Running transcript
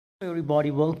Everybody,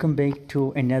 welcome back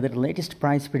to another latest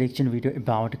price prediction video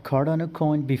about Cardano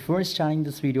coin. Before starting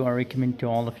this video, I recommend to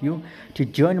all of you to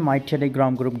join my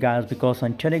Telegram group, guys, because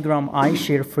on Telegram I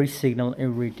share free signal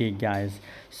every day, guys.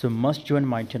 So must join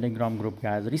my Telegram group,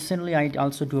 guys. Recently I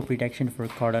also do a prediction for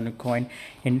Cardano coin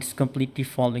and it's completely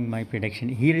following my prediction.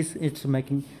 Here is it's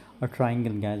making a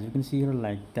triangle, guys. You can see here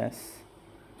like this.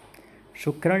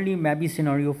 So currently maybe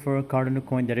scenario for Cardano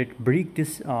coin that it break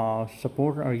this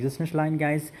support or resistance line,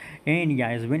 guys, and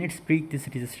guys when it's break this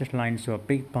resistance line, so a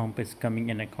big pump is coming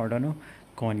in a Cardano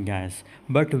coin, guys.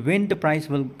 But when the price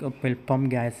will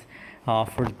pump, guys,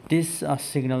 for this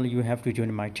signal you have to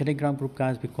join my Telegram group,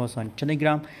 guys, because on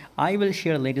Telegram I will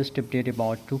share latest update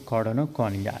about to Cardano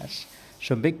coin, guys.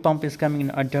 So big pump is coming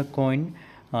in other coin.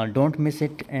 Don't miss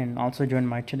it, and also join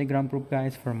my Telegram group,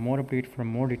 guys, for more update, for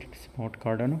more details about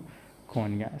Cardano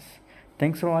coin, guys.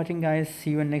 Thanks for watching, guys.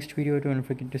 See you in next video. Don't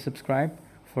forget to subscribe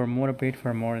for more update,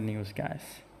 for more news,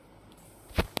 guys.